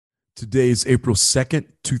Today is April 2nd,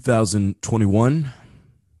 2021,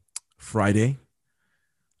 Friday,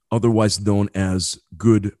 otherwise known as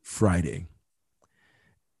Good Friday.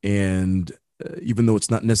 And even though it's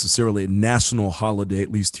not necessarily a national holiday,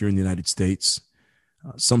 at least here in the United States,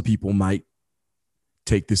 some people might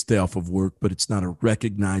take this day off of work, but it's not a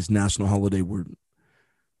recognized national holiday where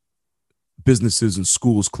businesses and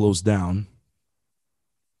schools close down.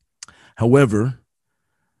 However,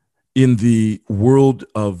 in the world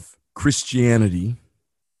of Christianity,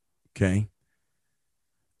 okay,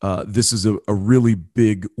 this is a really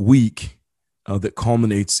big week that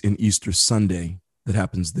culminates in Easter Sunday that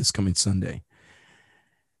happens this coming Sunday.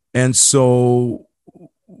 And so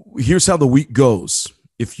here's how the week goes.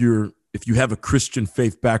 If you have a Christian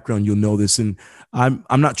faith background, you'll know this. And I'm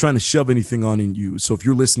not trying to shove anything on in you. So if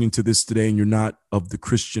you're listening to this today and you're not of the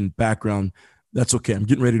Christian background, that's okay. I'm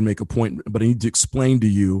getting ready to make a point, but I need to explain to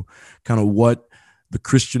you kind of what the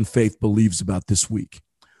Christian faith believes about this week.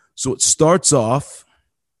 So it starts off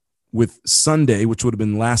with Sunday, which would have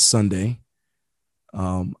been last Sunday.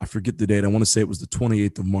 I forget the date. I want to say it was the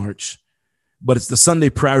 28th of March, but it's the Sunday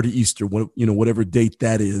prior to Easter, whatever date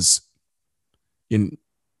that is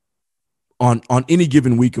on any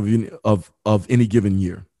given week of any given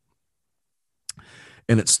year.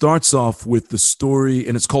 And it starts off with the story,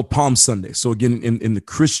 and it's called Palm Sunday. So again, in the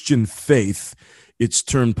Christian faith, it's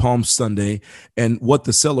termed Palm Sunday. And what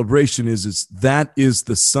the celebration is that is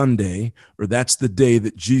the Sunday, or that's the day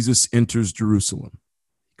that Jesus enters Jerusalem.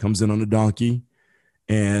 He comes in on a donkey.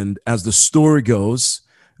 And as the story goes,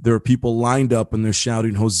 there are people lined up and they're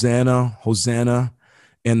shouting, Hosanna, Hosanna,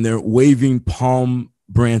 and they're waving palm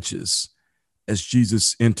branches as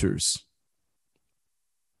Jesus enters.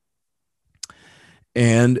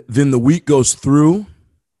 And then the week goes through,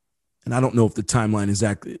 and I don't know if the timeline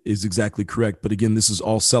is exactly correct, but again, this is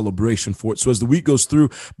all celebration for it. So as the week goes through,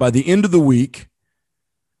 by the end of the week,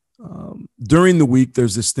 during the week,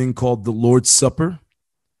 there's this thing called the Lord's Supper,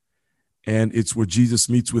 and it's where Jesus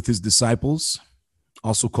meets with his disciples,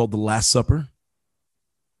 also called the Last Supper.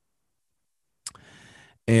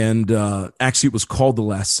 And actually, it was called the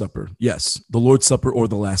Last Supper. Yes, the Lord's Supper or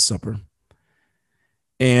the Last Supper.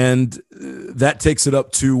 And that takes it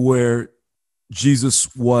up to where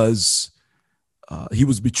Jesus was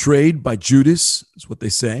betrayed by Judas, is what they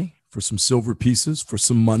say, for some silver pieces, for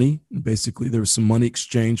some money. Basically, there was some money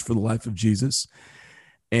exchanged for the life of Jesus.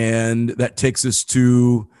 And that takes us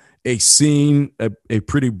to a scene, a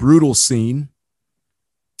pretty brutal scene,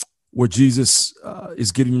 where Jesus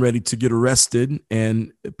is getting ready to get arrested,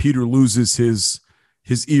 and Peter loses his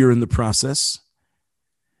ear in the process.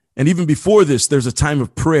 And even before this, there's a time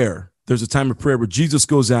of prayer. There's a time of prayer where Jesus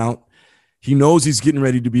goes out. He knows he's getting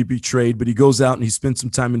ready to be betrayed, but he goes out and he spends some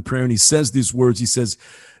time in prayer, and he says these words. He says,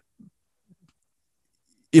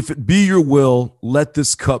 if it be your will, let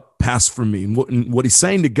this cup pass from me. And what he's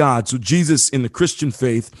saying to God, so Jesus in the Christian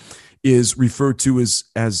faith is referred to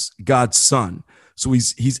as God's son. So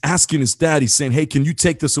he's asking his dad, he's saying, hey, can you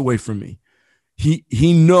take this away from me?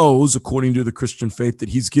 He knows, according to the Christian faith, that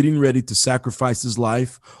he's getting ready to sacrifice his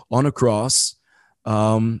life on a cross.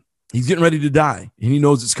 He's getting ready to die, and he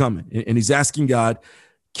knows it's coming. And he's asking God,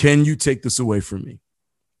 can you take this away from me?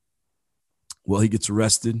 Well, he gets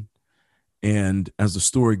arrested, and as the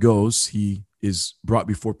story goes, he is brought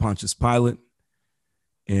before Pontius Pilate,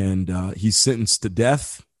 and he's sentenced to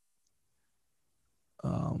death.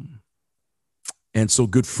 And so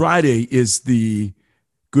Good Friday is the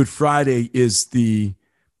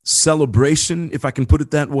celebration, if I can put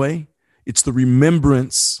it that way. It's the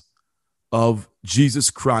remembrance of Jesus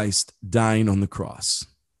Christ dying on the cross.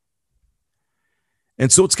 And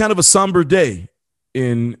so it's kind of a somber day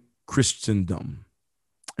in Christendom.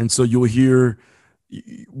 And so you'll hear,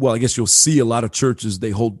 well, I guess you'll see a lot of churches,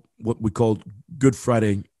 they hold what we call Good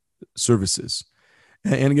Friday services.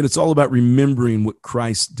 And again, it's all about remembering what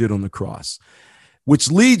Christ did on the cross, which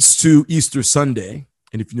leads to Easter Sunday.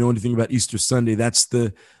 And if you know anything about Easter Sunday, that's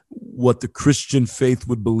what the Christian faith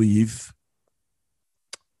would believe.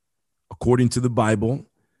 According to the Bible,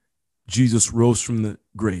 Jesus rose from the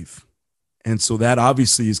grave. And so that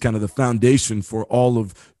obviously is kind of the foundation for all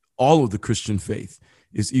of the Christian faith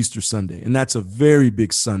is Easter Sunday. And that's a very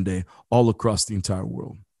big Sunday all across the entire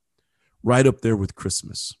world, right up there with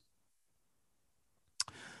Christmas.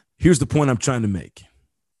 Here's the point I'm trying to make.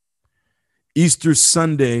 Easter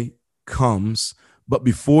Sunday comes, but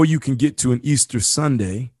before you can get to an Easter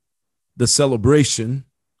Sunday, the celebration,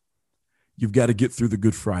 you've got to get through the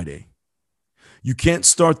Good Friday. You can't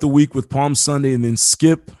start the week with Palm Sunday and then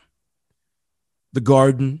skip the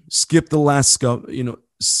garden, skip the Last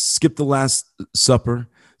Supper,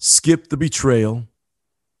 skip the betrayal,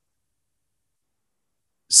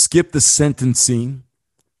 skip the sentencing,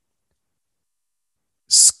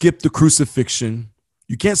 skip the crucifixion.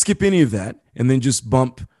 You can't skip any of that and then just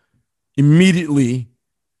immediately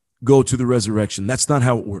go to the resurrection. That's not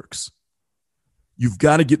how it works. You've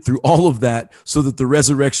got to get through all of that so that the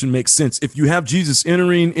resurrection makes sense. If you have Jesus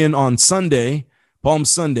entering in on Sunday, Palm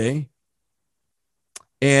Sunday,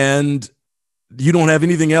 and you don't have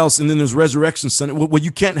anything else, and then there's Resurrection Sunday. Well,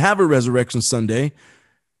 you can't have a Resurrection Sunday.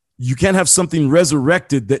 You can't have something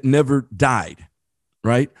resurrected that never died,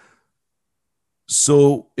 right?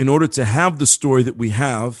 So in order to have the story that we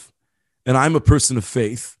have, and I'm a person of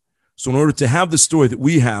faith, so in order to have the story that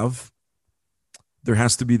we have, there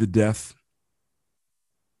has to be the death,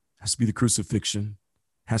 has to be the crucifixion,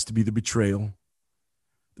 has to be the betrayal,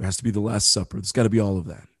 there has to be the Last Supper. There's got to be all of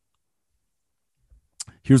that.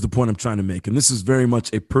 Here's the point I'm trying to make, and this is very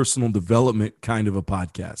much a personal development kind of a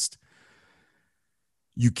podcast.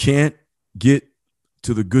 You can't get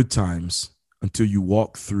to the good times until you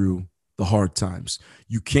walk through the hard times.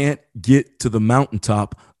 You can't get to the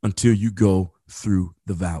mountaintop until you go through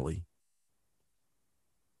the valley.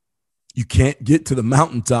 You can't get to the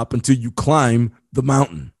mountaintop until you climb the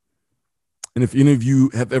mountain. And if any of you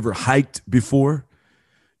have ever hiked before,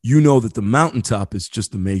 you know that the mountaintop is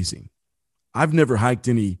just amazing. I've never hiked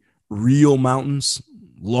any real mountains,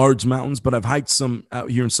 large mountains, but I've hiked some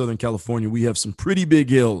out here in Southern California. We have some pretty big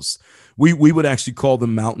hills. We would actually call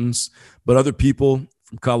them mountains, but other people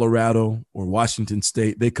from Colorado or Washington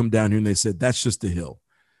State, they come down here and they said, that's just a hill.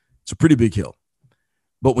 It's a pretty big hill.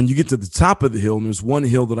 But when you get to the top of the hill, and there's one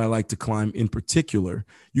hill that I like to climb in particular,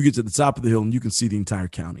 you get to the top of the hill and you can see the entire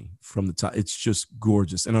county from the top. It's just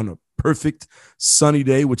gorgeous. And on a perfect sunny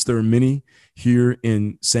day, which there are many here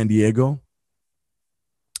in San Diego,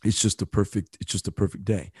 it's just a perfect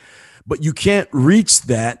day. But you can't reach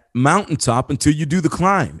that mountaintop until you do the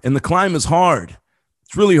climb. And the climb is hard.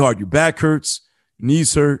 It's really hard. Your back hurts, your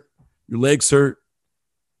knees hurt, your legs hurt.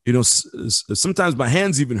 You know, sometimes my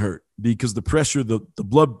hands even hurt because the pressure, the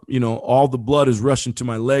blood, you know, all the blood is rushing to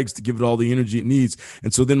my legs to give it all the energy it needs.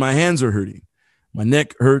 And so then my hands are hurting. My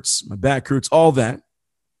neck hurts, my back hurts, all that.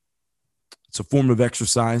 It's a form of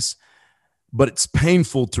exercise, but it's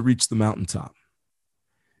painful to reach the mountaintop.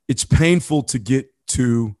 It's painful to get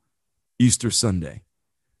to Easter Sunday.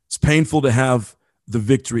 It's painful to have the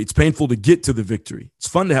victory. It's painful to get to the victory. It's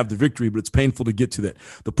fun to have the victory, but it's painful to get to that.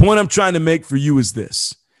 The point I'm trying to make for you is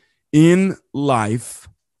this. In life,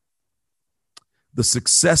 the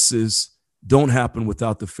successes don't happen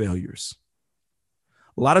without the failures.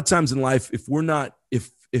 A lot of times in life, if we're not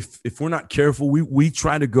careful, we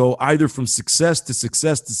try to go either from success to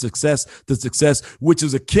success to success to success, which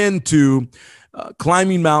is akin to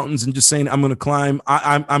climbing mountains and just saying, I'm going to climb.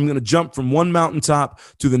 I'm going to jump from one mountaintop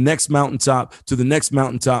to the next mountaintop to the next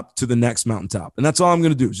mountaintop to the next mountaintop. And that's all I'm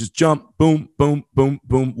going to do is just jump, boom, boom, boom,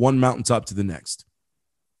 boom, one mountaintop to the next.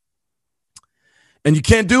 And you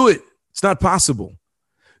can't do it. It's not possible.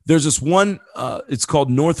 There's this one, it's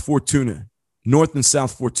called North Fortuna, North and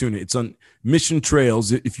South Fortuna. It's on Mission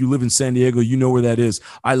Trails. If you live in San Diego, you know where that is.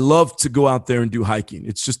 I love to go out there and do hiking.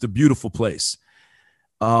 It's just a beautiful place.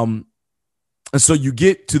 And so you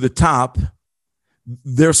get to the top.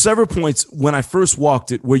 There are several points when I first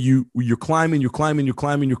walked it where you're climbing,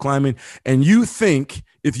 and you think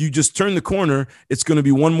if you just turn the corner, it's going to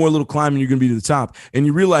be one more little climb and you're going to be to the top. And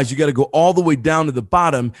you realize you got to go all the way down to the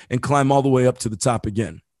bottom and climb all the way up to the top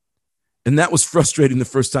again. And that was frustrating the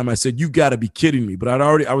first time. I said, you got to be kidding me. But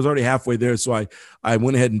I was already halfway there, so I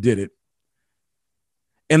went ahead and did it.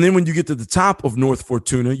 And then when you get to the top of North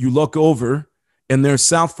Fortuna, you look over and there's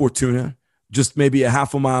South Fortuna, just maybe a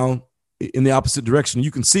half a mile in the opposite direction.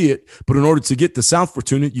 You can see it, but in order to get to South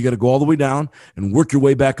Fortuna, you got to go all the way down and work your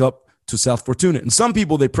way back up to South Fortuna. And some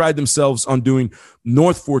people, they pride themselves on doing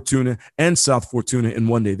North Fortuna and South Fortuna in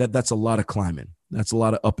one day. That's a lot of climbing. That's a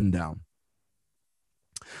lot of up and down.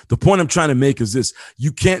 The point I'm trying to make is this.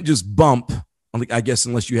 You can't just bump, I guess,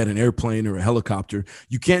 unless you had an airplane or a helicopter.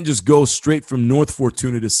 You can't just go straight from North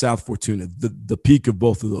Fortuna to South Fortuna, the peak of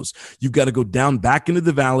both of those. You've got to go down back into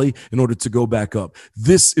the valley in order to go back up.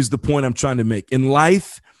 This is the point I'm trying to make. In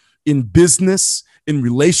life, in business, in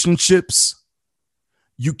relationships,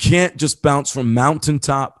 you can't just bounce from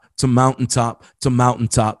mountaintop to mountaintop to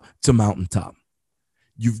mountaintop to mountaintop.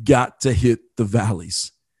 You've got to hit the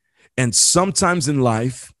valleys. And sometimes in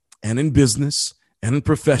life and in business and in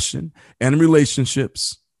profession and in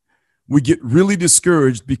relationships, we get really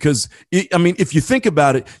discouraged because, if you think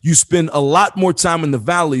about it, you spend a lot more time in the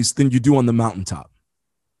valleys than you do on the mountaintop.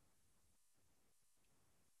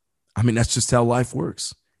 That's just how life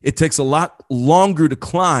works. It takes a lot longer to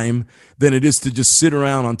climb than it is to just sit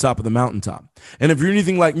around on top of the mountaintop. And if you're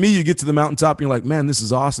anything like me, you get to the mountaintop and you're like, man, this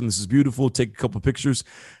is awesome. This is beautiful. Take a couple of pictures.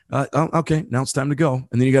 Okay, now it's time to go.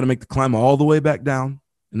 And then you got to make the climb all the way back down.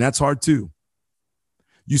 And that's hard too.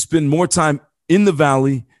 You spend more time in the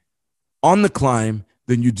valley on the climb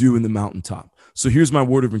than you do in the mountaintop. So here's my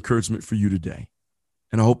word of encouragement for you today.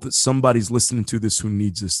 And I hope that somebody's listening to this who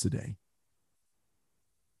needs this today.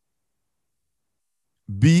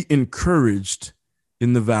 Be encouraged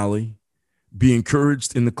in the valley. Be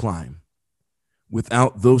encouraged in the climb.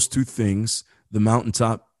 Without those two things, the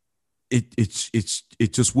mountaintop, it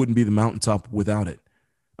just wouldn't be the mountaintop without it.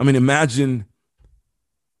 I mean, imagine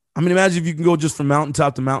if you can go just from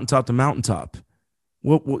mountaintop to mountaintop to mountaintop.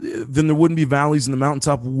 Well, then there wouldn't be valleys, and the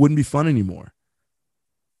mountaintop wouldn't be fun anymore.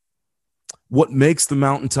 What makes the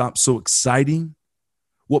mountaintop so exciting?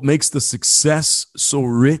 What makes the success so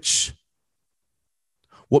rich?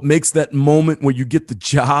 What makes that moment where you get the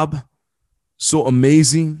job so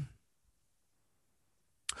amazing?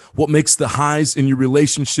 What makes the highs in your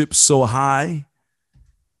relationship so high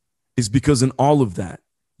is because in all of that,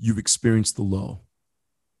 you've experienced the low.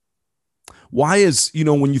 Why is,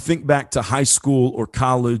 when you think back to high school or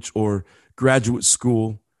college or graduate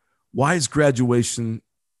school, why is graduation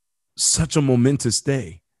such a momentous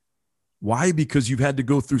day? Why? Because you've had to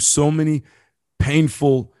go through so many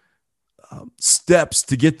painful steps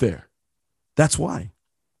to get there. That's why.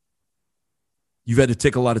 You've had to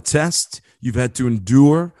take a lot of tests. You've had to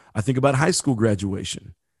endure. I think about high school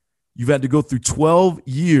graduation. You've had to go through 12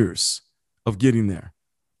 years of getting there,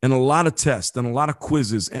 and a lot of tests and a lot of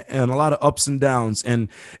quizzes and a lot of ups and downs and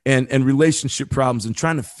relationship problems and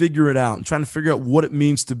trying to figure it out and trying to figure out what it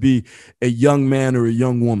means to be a young man or a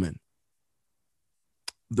young woman.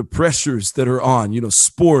 The pressures that are on,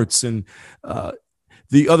 sports and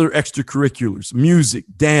the other extracurriculars, music,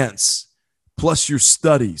 dance, plus your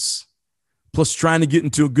studies, plus trying to get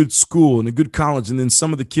into a good school and a good college. And then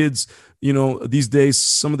some of the kids, these days,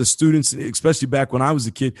 some of the students, especially back when I was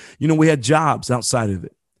a kid, we had jobs outside of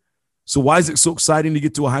it. So why is it so exciting to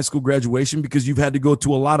get to a high school graduation? Because you've had to go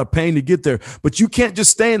to a lot of pain to get there. But you can't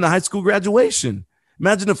just stay in the high school graduation.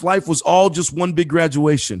 Imagine if life was all just one big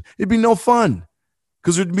graduation. It'd be no fun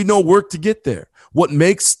because there'd be no work to get there. What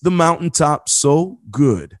makes the mountaintop so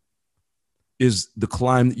good is the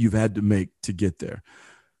climb that you've had to make to get there.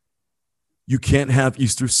 You can't have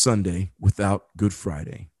Easter Sunday without Good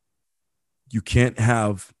Friday. You can't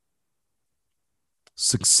have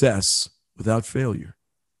success without failure.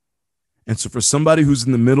 And so for somebody who's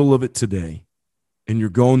in the middle of it today and you're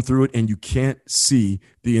going through it and you can't see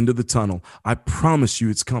the end of the tunnel, I promise you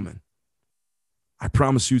it's coming. I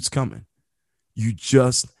promise you it's coming. You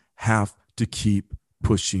just have to keep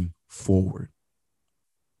pushing forward.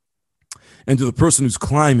 And to the person who's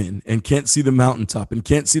climbing and can't see the mountaintop and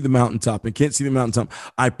can't see the mountaintop and can't see the mountaintop,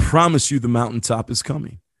 I promise you the mountaintop is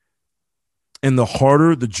coming. And the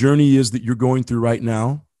harder the journey is that you're going through right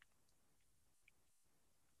now,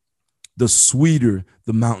 the sweeter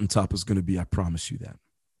the mountaintop is going to be. I promise you that.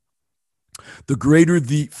 The greater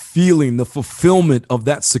the feeling, the fulfillment of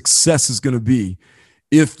that success is going to be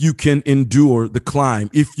if you can endure the climb,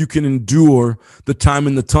 if you can endure the time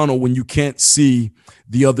in the tunnel when you can't see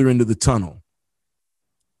the other end of the tunnel.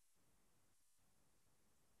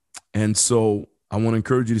 And so I want to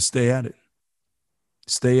encourage you to stay at it.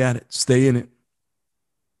 Stay at it. Stay in it.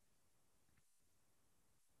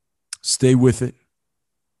 Stay with it.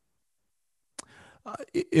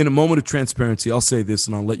 In a moment of transparency, I'll say this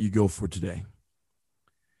and I'll let you go for today.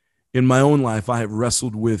 In my own life, I have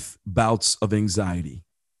wrestled with bouts of anxiety,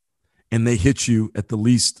 and they hit you at the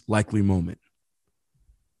least likely moment.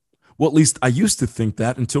 Well, at least I used to think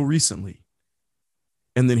that until recently.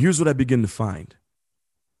 And then here's what I begin to find.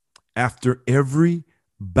 After every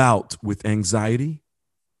bout with anxiety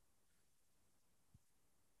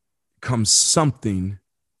comes something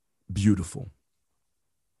beautiful.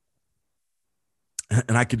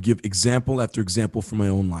 And I could give example after example from my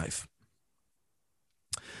own life.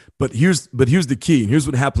 But here's the key. And here's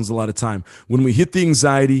what happens a lot of time. When we hit the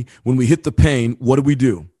anxiety, when we hit the pain, what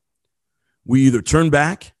do? We either turn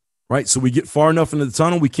back, right? So we get far enough into the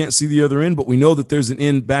tunnel, we can't see the other end, but we know that there's an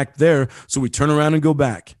end back there. So we turn around and go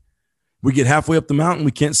back. We get halfway up the mountain.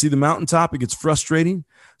 We can't see the mountaintop. It gets frustrating.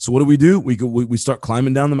 So what do? We start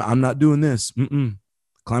climbing down the mountain. I'm not doing this.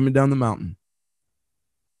 Climbing down the mountain.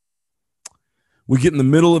 We get in the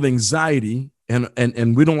middle of anxiety,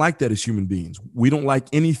 and we don't like that as human beings. We don't like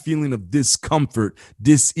any feeling of discomfort,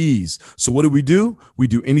 dis-ease. So what do? We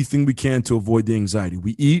do anything we can to avoid the anxiety.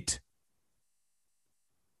 We eat.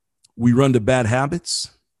 We run to bad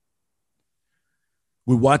habits.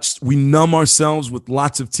 We numb ourselves with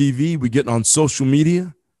lots of TV. We get on social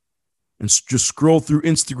media and just scroll through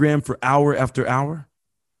Instagram for hour after hour.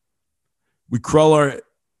 We crawl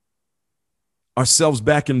ourselves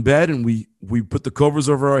back in bed and we put the covers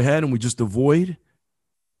over our head and we just avoid.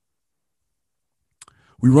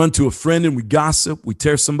 We run to a friend and we gossip. We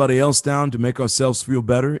tear somebody else down to make ourselves feel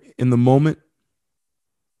better in the moment.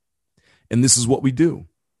 And this is what we do.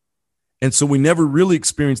 And so we never really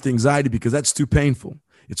experienced anxiety because that's too painful.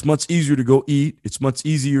 It's much easier to go eat. It's much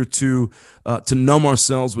easier to numb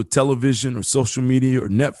ourselves with television or social media or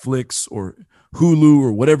Netflix or Hulu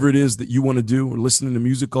or whatever it is that you want to do, or listening to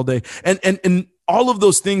music all day. And all of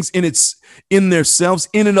those things in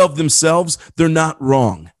and of themselves, they're not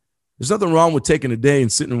wrong. There's nothing wrong with taking a day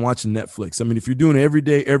and sitting and watching Netflix. I mean, if you're doing it every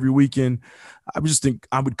day, every weekend, I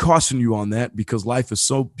would caution you on that, because life is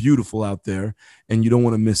so beautiful out there and you don't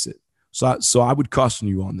want to miss it. So I would caution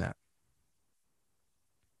you on that.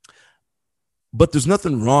 But there's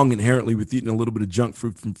nothing wrong inherently with eating a little bit of junk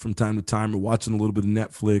food from time to time, or watching a little bit of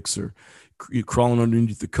Netflix, or crawling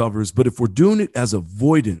underneath the covers. But if we're doing it as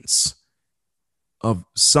avoidance of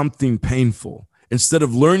something painful, instead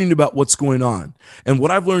of learning about what's going on. And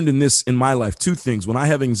what I've learned in my life, two things. When I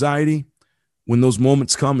have anxiety, when those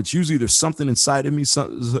moments come, it's usually there's something inside of me,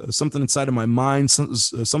 something inside of my mind,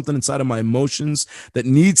 something inside of my emotions that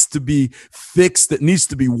needs to be fixed, that needs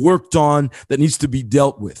to be worked on, that needs to be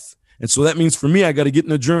dealt with. And so that means for me, I got to get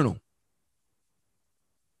in a journal.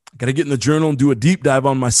 I got to get in the journal and do a deep dive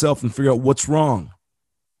on myself and figure out what's wrong.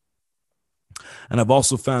 And I've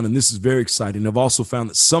also found, and this is very exciting, I've also found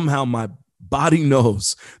that somehow my body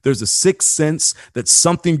knows, there's a sixth sense that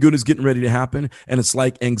something good is getting ready to happen. And it's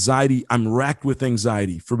like anxiety. I'm racked with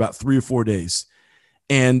anxiety for about 3 or 4 days.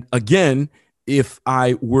 And again, if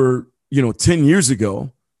I were, 10 years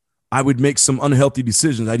ago, I would make some unhealthy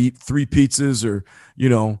decisions. I'd eat 3 pizzas, or,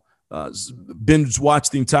 binge watch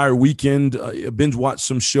the entire weekend, binge watch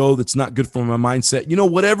some show that's not good for my mindset,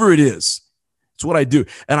 whatever it is. It's what I do.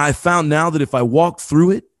 And I found now that if I walk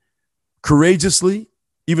through it courageously,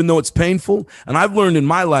 even though it's painful, and I've learned in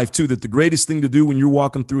my life too, that the greatest thing to do when you're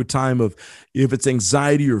walking through a time of, if it's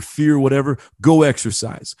anxiety or fear, whatever, go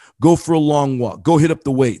exercise, go for a long walk, go hit up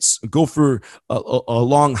the weights, go for a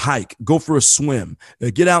long hike, go for a swim,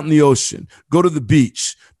 get out in the ocean, go to the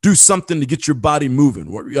beach, do something to get your body moving.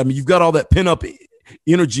 I mean, you've got all that pent up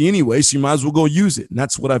energy anyway, so you might as well go use it. And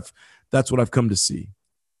that's what I've come to see.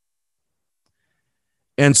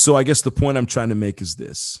 And so I guess the point I'm trying to make is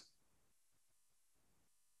this.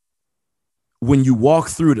 When you walk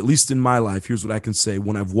through it, at least in my life, here's what I can say.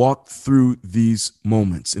 When I've walked through these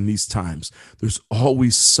moments in these times, there's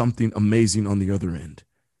always something amazing on the other end.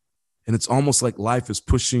 And it's almost like life is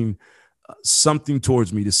pushing something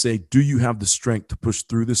towards me to say, do you have the strength to push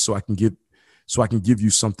through this so I can give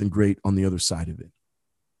you something great on the other side of it?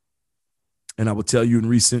 And I will tell you, in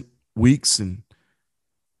recent weeks and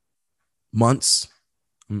months,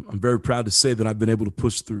 I'm very proud to say that I've been able to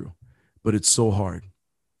push through, but it's so hard.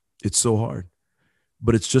 It's so hard.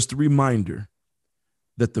 But it's just a reminder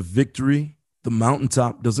that the victory, the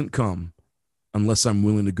mountaintop, doesn't come unless I'm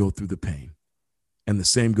willing to go through the pain. And the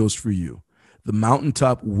same goes for you. The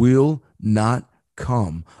mountaintop will not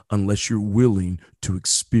come unless you're willing to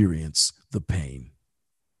experience the pain.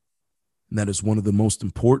 And that is one of the most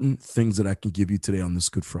important things that I can give you today on this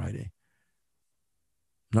Good Friday.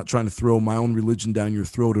 I'm not trying to throw my own religion down your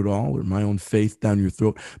throat at all, or my own faith down your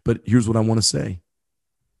throat. But here's what I want to say.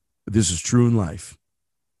 This is true in life.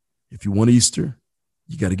 If you want Easter,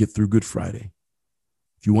 you got to get through Good Friday.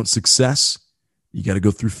 If you want success, you got to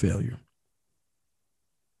go through failure.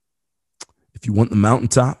 If you want the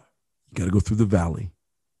mountaintop, you got to go through the valley.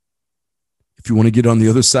 If you want to get on the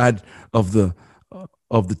other side of the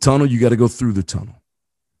tunnel, you got to go through the tunnel.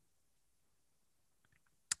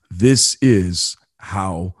 This is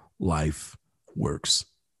how life works.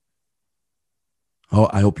 Oh,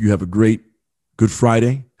 I hope you have a great Good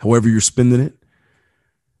Friday, however you're spending it.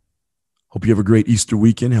 Hope you have a great Easter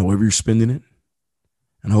weekend, however you're spending it.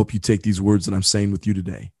 And I hope you take these words that I'm saying with you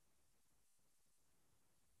today.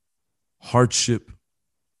 Hardship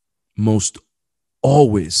most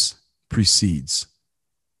always precedes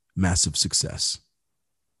massive success.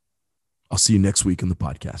 I'll see you next week on the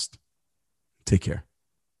podcast. Take care.